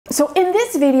So in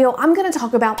this video, I'm gonna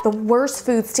talk about the worst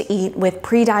foods to eat with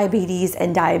prediabetes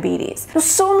and diabetes. Now,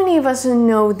 so many of us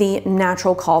know the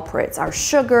natural culprits, our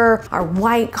sugar, our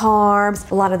white carbs,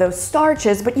 a lot of those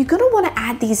starches, but you're gonna wanna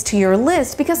add these to your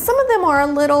list because some of them are a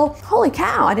little, holy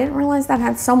cow, I didn't realize that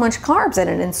had so much carbs in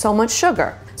it and so much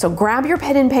sugar. So grab your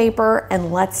pen and paper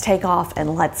and let's take off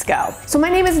and let's go. So my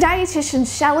name is Dietitian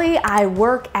Shelly. I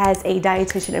work as a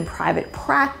dietitian in private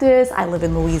practice. I live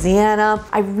in Louisiana.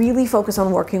 I really focus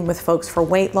on working with folks for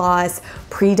weight loss,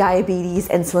 pre-diabetes,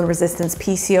 insulin resistance,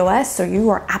 PCOS. So you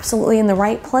are absolutely in the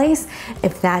right place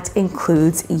if that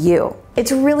includes you.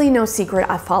 It's really no secret,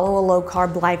 I follow a low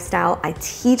carb lifestyle. I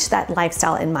teach that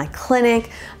lifestyle in my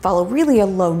clinic, follow really a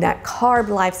low net carb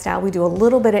lifestyle. We do a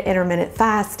little bit of intermittent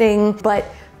fasting, but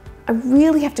I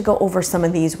really have to go over some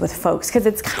of these with folks because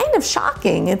it's kind of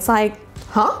shocking. It's like,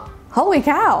 huh? Holy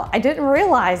cow, I didn't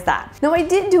realize that. Now, I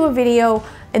did do a video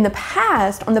in the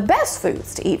past on the best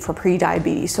foods to eat for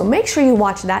pre-diabetes, so make sure you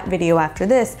watch that video after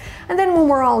this. And then when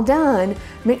we're all done,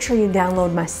 make sure you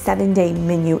download my 7-day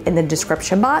menu in the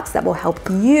description box that will help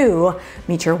you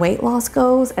meet your weight loss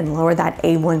goals and lower that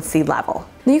A1C level.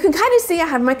 Now you can kind of see I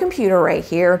have my computer right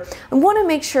here. I want to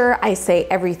make sure I say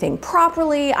everything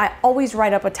properly. I always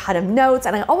write up a ton of notes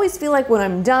and I always feel like when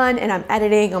I'm done and I'm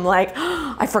editing, I'm like,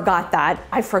 oh, I forgot that,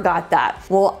 I forgot that.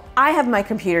 Well, I have my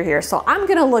computer here, so I'm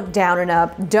gonna look down and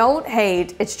up. Don't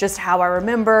hate, it's just how I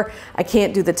remember. I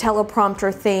can't do the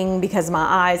teleprompter thing because my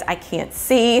eyes, I can't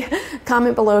see.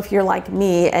 Comment below if you're like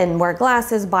me and wear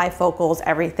glasses, bifocals,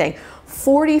 everything.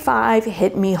 45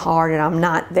 hit me hard and I'm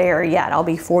not there yet. I'll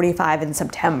be 45 in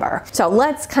September. So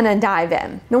let's kind of dive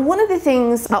in. Now, one of the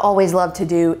things I always love to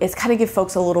do is kind of give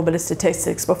folks a little bit of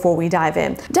statistics before we dive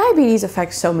in. Diabetes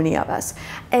affects so many of us.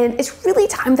 And it's really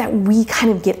time that we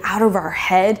kind of get out of our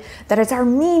head that it's our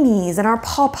memes and our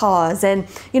pawpaws. And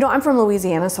you know, I'm from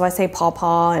Louisiana, so I say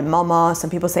pawpaw and mama. Some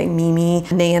people say Mimi,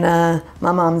 Nana,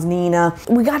 my mom's Nina.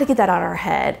 We got to get that out of our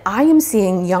head. I am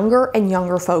seeing younger and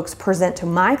younger folks present to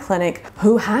my clinic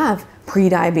who have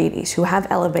pre-diabetes, who have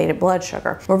elevated blood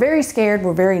sugar. We're very scared,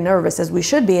 we're very nervous, as we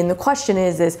should be, and the question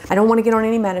is I don't want to get on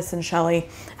any medicine, Shelly,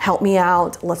 help me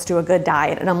out, let's do a good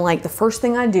diet. And I'm like, the first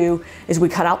thing I do is we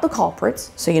cut out the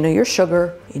culprits, so you know your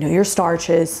sugar, you know your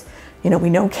starches, you know,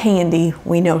 we know candy,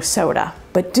 we know soda.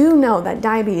 But do know that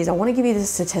diabetes, I want to give you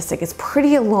this statistic, it's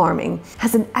pretty alarming,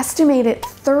 has an estimated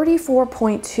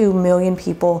 34.2 million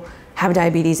people have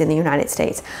diabetes in the United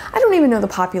States. I don't even know the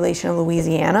population of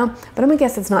Louisiana, but I'm gonna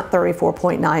guess it's not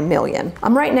 34.9 million.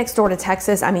 I'm right next door to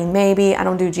Texas. I mean, maybe, I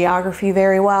don't do geography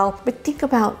very well, but think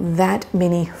about that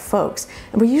many folks.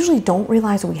 And we usually don't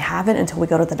realize we have it until we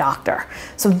go to the doctor.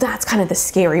 So that's kind of the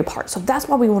scary part. So that's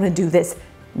why we wanna do this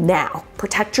now.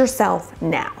 Protect yourself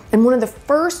now. And one of the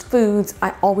first foods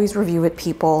I always review with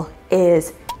people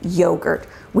is yogurt.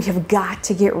 We have got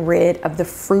to get rid of the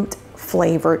fruit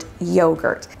flavored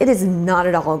yogurt. It is not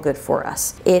at all good for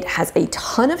us. It has a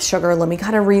ton of sugar. Let me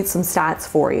kind of read some stats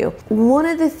for you. One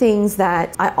of the things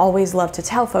that I always love to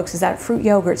tell folks is that fruit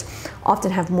yogurts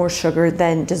often have more sugar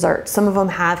than dessert. Some of them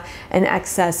have an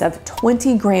excess of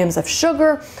 20 grams of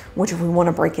sugar, which if we want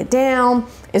to break it down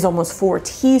is almost 4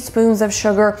 teaspoons of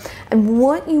sugar. And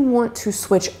what you want to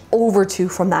switch over to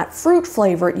from that fruit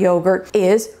flavored yogurt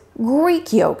is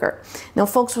Greek yogurt. Now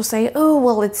folks will say, oh,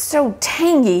 well, it's so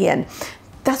tangy, and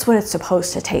that's what it's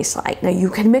supposed to taste like. Now you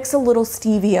can mix a little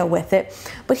stevia with it,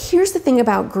 but here's the thing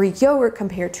about Greek yogurt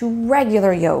compared to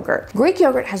regular yogurt. Greek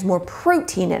yogurt has more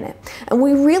protein in it, and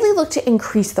we really look to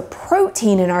increase the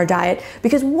protein in our diet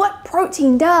because what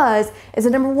protein does is that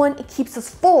number one, it keeps us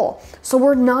full. So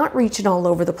we're not reaching all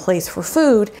over the place for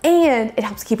food, and it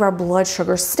helps keep our blood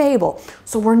sugar stable.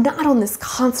 So we're not on this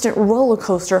constant roller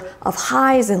coaster of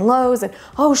highs and lows and,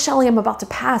 oh, Shelly, I'm about to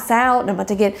pass out and I'm about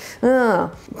to get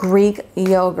Greek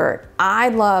yogurt.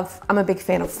 I'm a big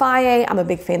fan of Faye, I'm a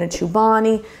big fan of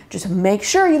Chobani. Just make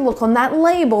sure you look on that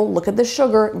label, look at the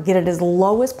sugar, get it as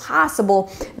low as possible.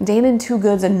 Dan & Too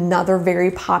Good's another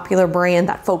very popular brand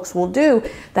that folks will do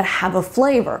that have a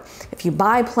flavor. If you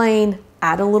buy plain,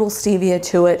 add a little stevia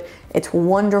to it. It's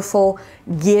wonderful.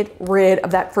 Get rid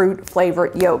of that fruit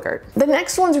flavored yogurt. The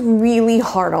next one's really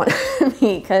hard on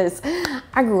me because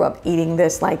I grew up eating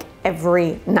this like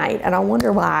every night, and I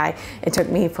wonder why it took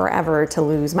me forever to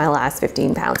lose my last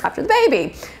 15 pounds after the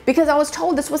baby, because I was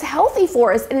told this was healthy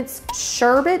for us, and it's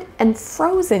sherbet and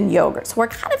frozen yogurt. So we're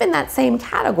kind of in that same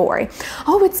category.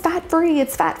 Oh, it's fat-free,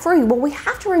 it's fat-free. Well, we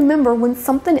have to remember when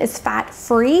something is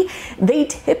fat-free, they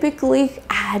typically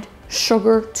add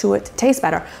sugar to it to taste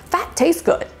better. Fat tastes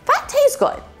good. Fat tastes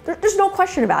good. There's no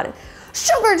question about it.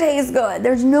 Sugar tastes good.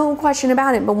 There's no question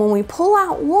about it. But when we pull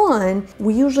out one,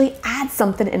 we usually add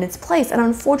something in its place. And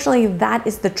unfortunately, that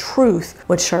is the truth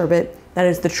with sherbet. That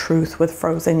is the truth with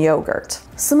frozen yogurt.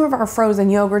 Some of our frozen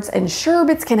yogurts and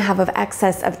sherbets can have an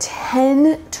excess of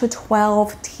 10 to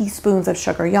 12 teaspoons of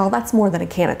sugar. Y'all, that's more than a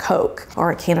can of Coke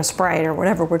or a can of Sprite or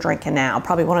whatever we're drinking now.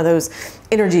 Probably one of those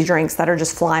energy drinks that are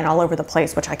just flying all over the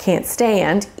place, which I can't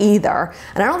stand either.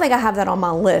 And I don't think I have that on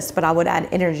my list, but I would add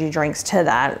energy drinks to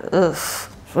that. Ugh,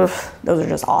 those are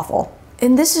just awful.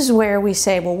 And this is where we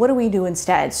say, well, what do we do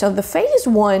instead? So the phase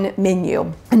 1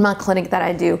 menu in my clinic that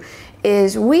I do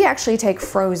is we actually take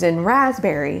frozen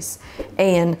raspberries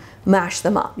and mash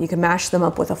them up. You can mash them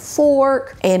up with a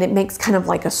fork and it makes kind of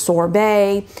like a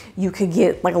sorbet. You could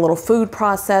get like a little food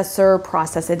processor,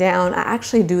 process it down. I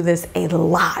actually do this a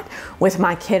lot with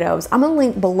my kiddos. I'm gonna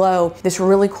link below this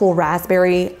really cool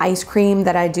raspberry ice cream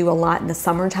that I do a lot in the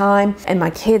summertime, and my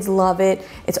kids love it.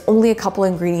 It's only a couple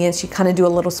ingredients. You kind of do a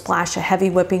little splash of heavy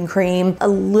whipping cream, a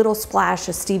little splash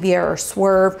of stevia or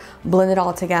swerve, blend it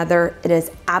all together. It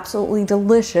is absolutely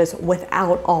delicious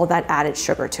without all that added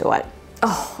sugar to it.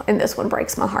 Oh, and this one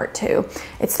breaks my heart too.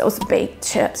 It's those baked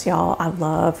chips, y'all. I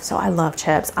love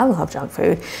chips. I love junk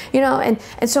food, you know,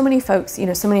 and so many folks, you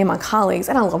know, so many of my colleagues,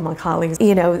 and I love my colleagues,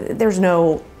 you know, there's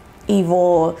no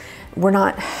evil. We're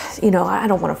not, you know, I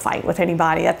don't want to fight with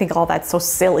anybody. I think all that's so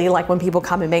silly. Like when people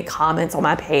come and make comments on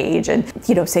my page and,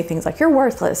 you know, say things like, you're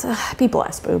worthless. Ugh, be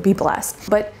blessed, boo, be blessed.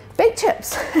 But baked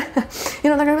chips, you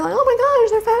know, they're gonna be like, oh my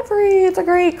gosh, they're fat free. It's a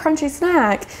great crunchy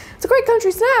snack. It's a great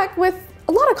crunchy snack with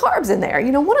a lot of carbs in there.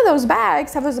 You know, one of those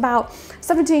bags has about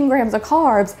 17 grams of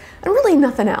carbs and really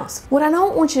nothing else. What I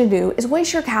don't want you to do is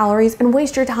waste your calories and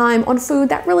waste your time on food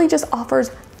that really just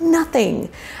offers nothing.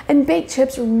 And baked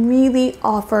chips really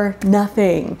offer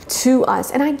nothing to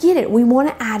us. And I get it. We want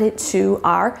to add it to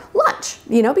our lunch,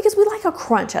 you know, because we like a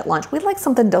crunch at lunch. We like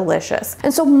something delicious.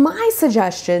 And so my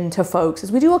suggestion to folks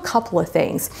is we do a couple of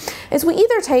things. Is we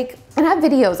either take, and I have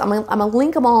videos, I'm gonna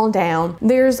link them all down.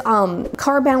 There's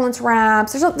carb balance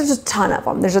wraps. There's a ton of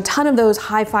them. There's a ton of those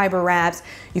high fiber wraps.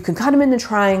 You can cut them into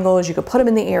triangles. You could put them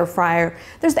in the air fryer.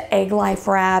 There's the egg life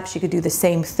wraps. You could do the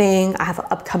same thing. I have an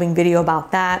upcoming video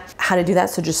about that, how to do that.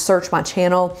 So just search my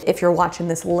channel if you're watching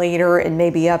this later and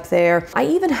maybe up there. I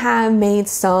even have made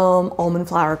some almond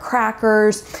flour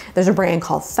crackers. There's a brand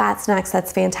called Fat Snacks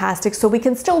that's fantastic. So we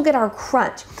can still get our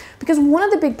crunch. Because one of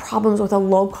the big problems with a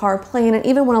low carb plan, and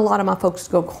even when a lot of my folks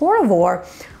go carnivore,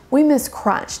 we miss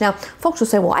crunch. Now, folks will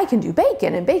say, well, I can do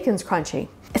bacon and bacon's crunchy.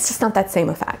 It's just not that same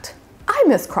effect. I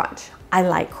miss crunch. I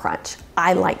like crunch.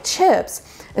 I like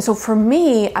chips. And so for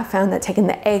me, I found that taking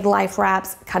the egg life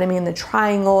wraps, cutting them into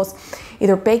triangles,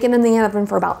 either baking in the oven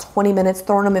for about 20 minutes,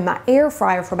 throwing them in my air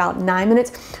fryer for about 9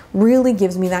 minutes, really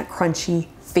gives me that crunchy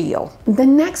feel. The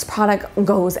next product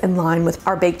goes in line with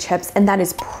our baked chips, and that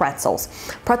is pretzels.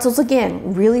 Pretzels,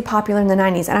 again, really popular in the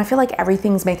 90s, and I feel like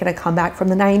everything's making a comeback from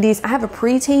the 90s. I have a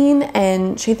preteen,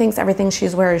 and she thinks everything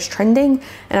she's wearing is trending,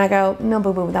 and I go, no,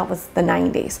 boo-boo, that was the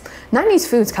 90s. 90s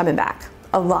food's coming back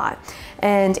a lot,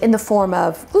 and in the form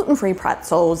of gluten-free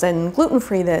pretzels and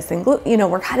gluten-free this and you know,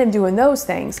 we're kind of doing those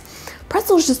things.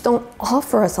 Pretzels just don't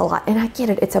offer us a lot, and I get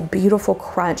it. It's a beautiful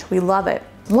crunch. We love it.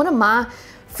 One of my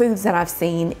foods that I've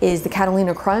seen is the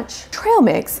Catalina Crunch trail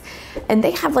mix, and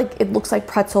they have like, it looks like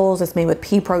pretzels. It's made with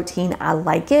pea protein. I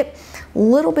like it. A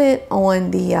little bit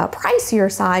on the pricier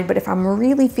side, but if I'm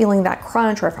really feeling that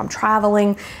crunch, or if I'm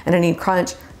traveling and I need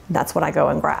crunch, that's what I go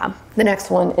and grab. The next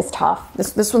one is tough.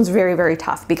 This one's very, very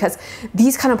tough because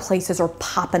these kind of places are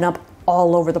popping up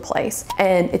all over the place,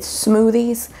 and it's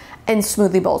smoothies and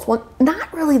smoothie bowls. Well,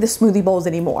 not really the smoothie bowls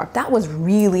anymore. That was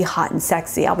really hot and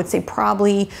sexy. I would say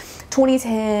probably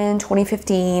 2010,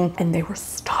 2015, and they were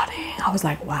stunning. I was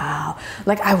like, wow.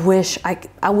 Like I wish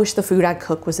the food I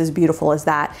cook was as beautiful as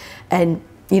that. And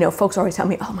you know, folks always tell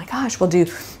me, oh my gosh, we'll do,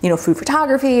 you know, food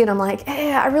photography. And I'm like,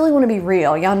 I really want to be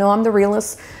real. Y'all know I'm the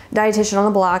realest dietitian on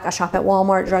the block. I shop at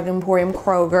Walmart, Drug Emporium,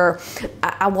 Kroger.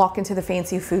 I walk into the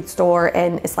fancy food store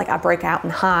and it's like I break out in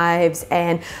hives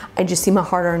and I just see my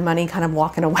hard-earned money kind of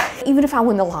walking away. Even if I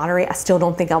win the lottery, I still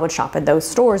don't think I would shop at those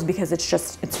stores because it's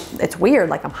just, it's weird.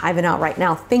 Like I'm hiving out right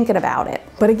now thinking about it.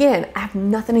 But again, I have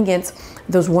nothing against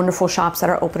those wonderful shops that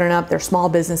are opening up. They're small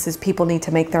businesses. People need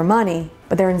to make their money,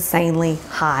 but they're insanely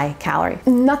high calorie.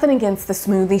 Nothing against the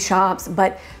smoothie shops,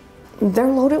 but they're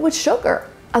loaded with sugar.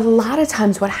 A lot of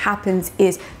times what happens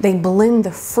is they blend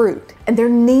the fruit, and there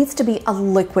needs to be a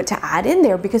liquid to add in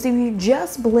there, because if you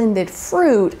just blended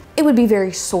fruit, it would be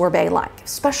very sorbet-like,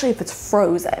 especially if it's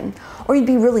frozen, or you'd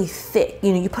be really thick.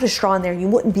 You know, you put a straw in there, you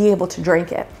wouldn't be able to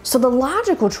drink it. So the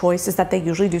logical choice is that they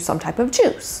usually do some type of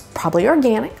juice, probably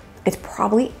organic. it's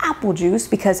probably apple juice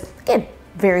because, again,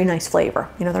 very nice flavor.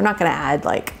 You know, they're not gonna add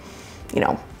like, you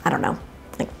know, I don't know,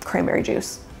 like cranberry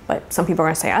juice. But some people are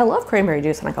gonna say, I love cranberry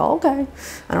juice. And I go, okay,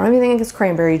 I don't have anything against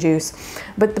cranberry juice.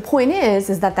 But the point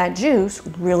is that that juice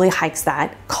really hikes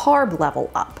that carb level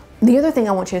up. The other thing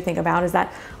I want you to think about is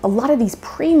that a lot of these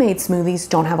pre-made smoothies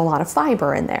don't have a lot of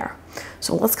fiber in there.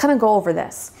 So let's kind of go over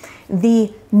this.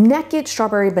 The naked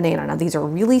strawberry banana. Now these are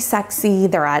really sexy.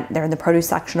 They're in the produce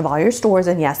section of all your stores.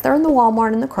 And yes, they're in the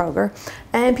Walmart and the Kroger.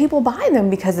 And people buy them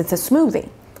because it's a smoothie.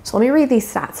 So let me read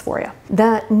these stats for you.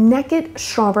 The naked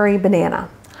strawberry banana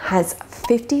has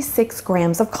 56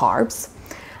 grams of carbs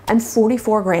and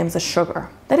 44 grams of sugar.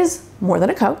 That is more than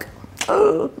a Coke.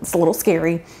 It's a little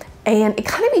scary. And it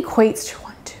kind of equates to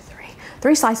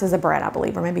 3 slices of bread, I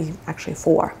believe, or maybe actually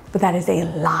 4. But that is a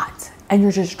lot. And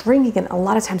you're just drinking it. A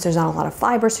lot of times there's not a lot of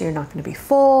fiber, so you're not gonna be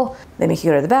full. They make you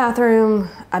go to the bathroom.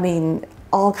 I mean,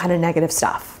 all kind of negative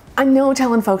stuff. I know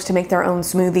telling folks to make their own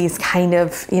smoothies kind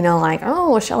of, you know, like,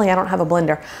 oh, well, Shelly, I don't have a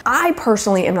blender. I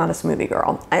personally am not a smoothie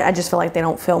girl. I just feel like they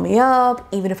don't fill me up,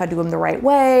 even if I do them the right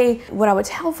way. What I would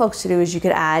tell folks to do is you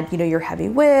could add, you know, your heavy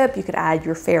whip, you could add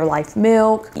your Fairlife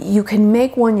milk. You can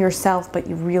make one yourself, but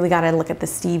you really got to look at the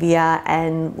stevia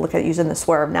and look at using the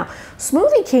Swerve. Now,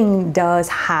 Smoothie King does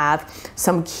have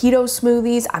some keto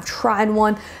smoothies. I've tried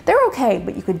one. They're okay,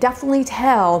 but you could definitely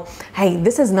tell, hey,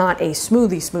 this is not a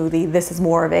smoothie. This is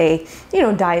more of a, you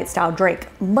know, diet style drink.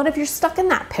 But if you're stuck in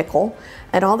that pickle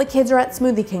and all the kids are at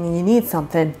Smoothie King and you need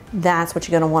something, that's what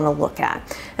you're gonna wanna look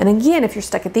at. And again, if you're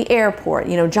stuck at the airport,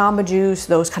 you know, Jamba Juice,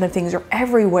 those kind of things are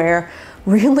everywhere.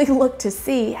 Really look to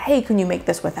see, hey, can you make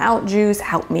this without juice?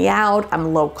 Help me out.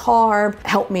 I'm low carb.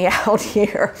 Help me out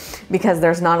here, because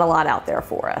there's not a lot out there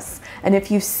for us. And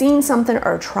if you've seen something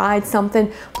or tried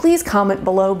something, please comment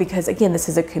below, because again, this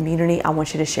is a community. I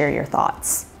want you to share your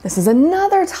thoughts. This is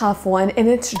another tough one, and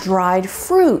it's dried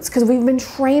fruits, because we've been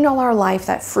trained all our life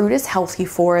that fruit is healthy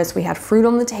for us. We had fruit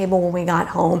on the table when we got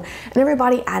home, and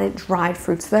everybody added dried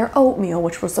fruits to their oatmeal,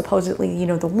 which was supposedly, you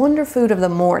know, the wonder food of the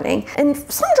morning. And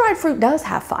some dried fruit does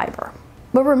have fiber.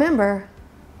 But remember,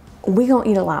 we gonna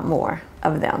eat a lot more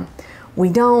of them. We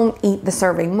don't eat the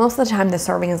serving. Most of the time, the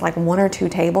serving is like 1 or 2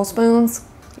 tablespoons.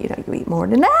 You know, you eat more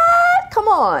than that. Come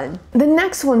on. The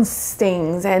next one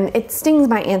stings, and it stings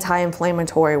my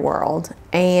anti-inflammatory world,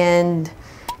 and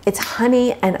it's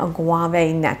honey and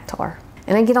agave nectar.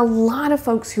 And I get a lot of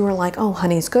folks who are like, oh,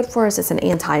 honey's good for us, it's an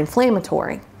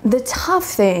anti-inflammatory. The tough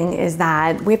thing is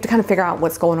that we have to kind of figure out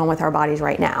what's going on with our bodies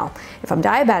right now. If I'm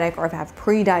diabetic or if I have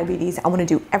pre-diabetes, I want to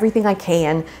do everything I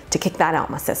can to kick that out of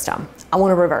my system. I want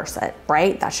to reverse it,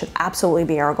 right? That should absolutely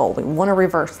be our goal. We want to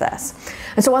reverse this.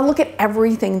 And so I look at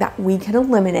everything that we can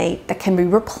eliminate that can be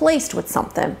replaced with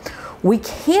something. We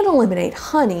can eliminate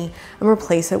honey and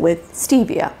replace it with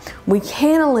stevia. We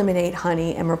can eliminate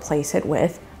honey and replace it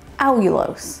with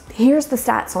allulose. Here's the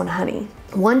stats on honey.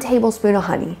 1 tablespoon of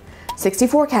honey,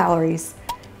 64 calories,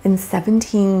 and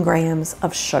 17 grams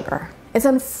of sugar. It's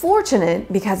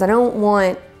unfortunate because I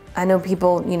know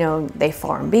people, you know, they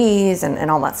farm bees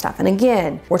and all that stuff. And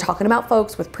again, we're talking about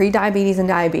folks with pre-diabetes and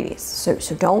diabetes.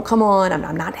 So don't come on,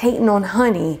 I'm not hating on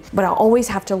honey, but I always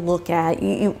have to look at,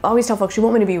 you always tell folks, you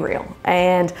want me to be real.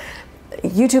 And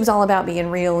YouTube's all about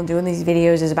being real, and doing these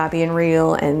videos is about being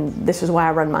real. And this is why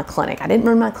I run my clinic. I didn't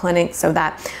run my clinic so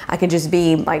that I could just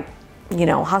be like, you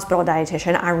know, hospital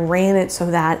dietitian. I ran it so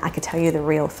that I could tell you the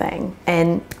real thing.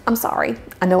 And I'm sorry,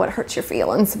 I know it hurts your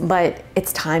feelings, but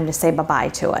it's time to say bye-bye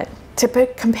to it. To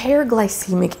compare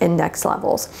glycemic index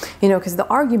levels, you know, because the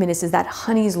argument is that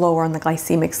honey's lower on the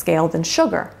glycemic scale than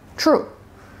sugar. True,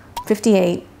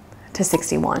 58 to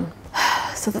 61.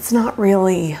 So that's not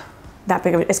really that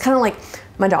big of a, it's kind of like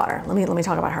my daughter. Let me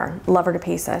talk about her. Love her to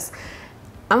pieces.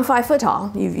 I'm 5 foot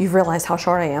tall. You've realized how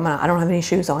short I am. I don't have any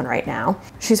shoes on right now.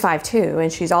 She's 5'2",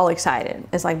 and she's all excited.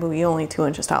 It's like, boo, you're only 2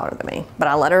 inches taller than me. But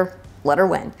I let her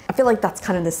win. I feel like that's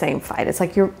kind of the same fight. It's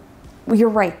like you're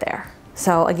right there.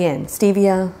 So again,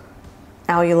 stevia,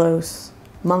 allulose,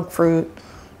 monk fruit,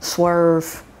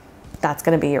 Swerve, that's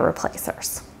gonna be your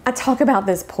replacers. I talk about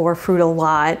this poor fruit a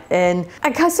lot, and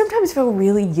I sometimes feel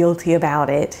really guilty about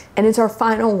it. And it's our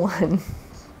final one,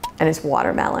 and it's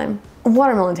watermelon.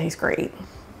 Watermelon tastes great.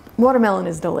 Watermelon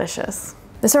is delicious.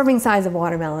 The serving size of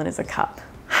watermelon is a cup.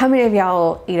 How many of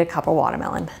y'all eat a cup of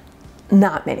watermelon?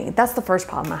 Not many. That's the first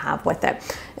problem I have with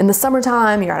it. In the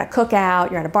summertime, you're at a cookout,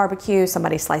 you're at a barbecue,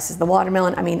 somebody slices the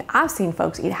watermelon. I mean, I've seen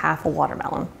folks eat half a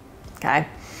watermelon, okay?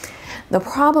 The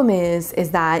problem is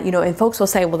that, you know, and folks will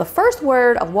say, well, the first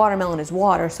word of watermelon is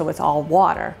water, so it's all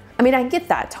water. I mean, I get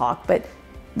that talk, but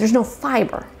there's no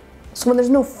fiber. So when there's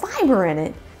no fiber in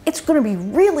it, it's gonna be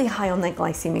really high on that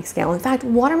glycemic scale. In fact,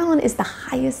 watermelon is the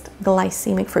highest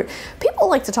glycemic fruit. People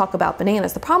like to talk about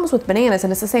bananas. The problems with bananas,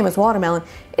 and it's the same as watermelon,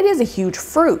 it is a huge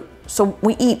fruit. So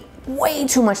we eat way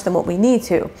too much than what we need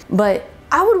to. But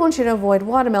I would want you to avoid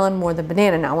watermelon more than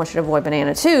banana. Now I want you to avoid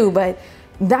banana too, but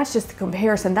that's just the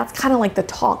comparison. That's kind of like the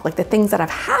talk, like the things that have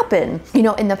happened, you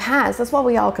know, in the past. That's why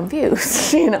we all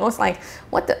confused. You know, it's like,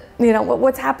 what the, you know,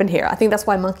 what's happened here? I think that's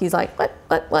why Monkey's like, what?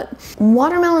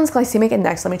 Watermelon's glycemic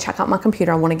index, let me check out my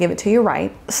computer. I want to give it to you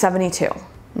right, 72.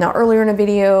 Now earlier in a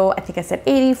video, I think I said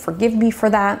 80, forgive me for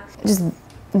that. Just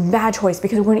bad choice,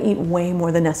 because we're going to eat way more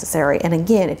than necessary. And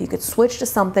again, if you could switch to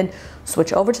something,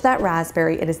 switch over to that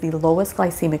raspberry. It is the lowest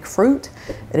glycemic fruit.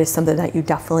 It is something that you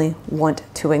definitely want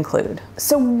to include.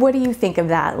 So what do you think of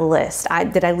that list?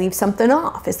 Did I leave something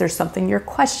off? Is there something you're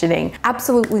questioning?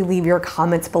 Absolutely leave your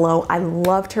comments below. I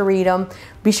love to read them.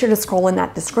 Be sure to scroll in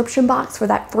that description box for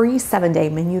that free 7-day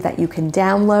menu that you can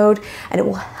download, and it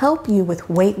will help you with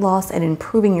weight loss and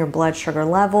improving your blood sugar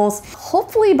levels.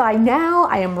 Hopefully by now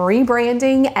I am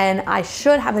rebranding and I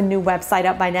should have a new website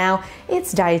up by now.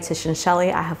 It's Dietitian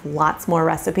Shelly. I have lots more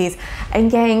recipes. And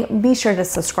gang, be sure to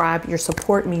subscribe. Your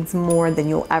support means more than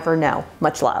you'll ever know.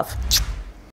 Much love.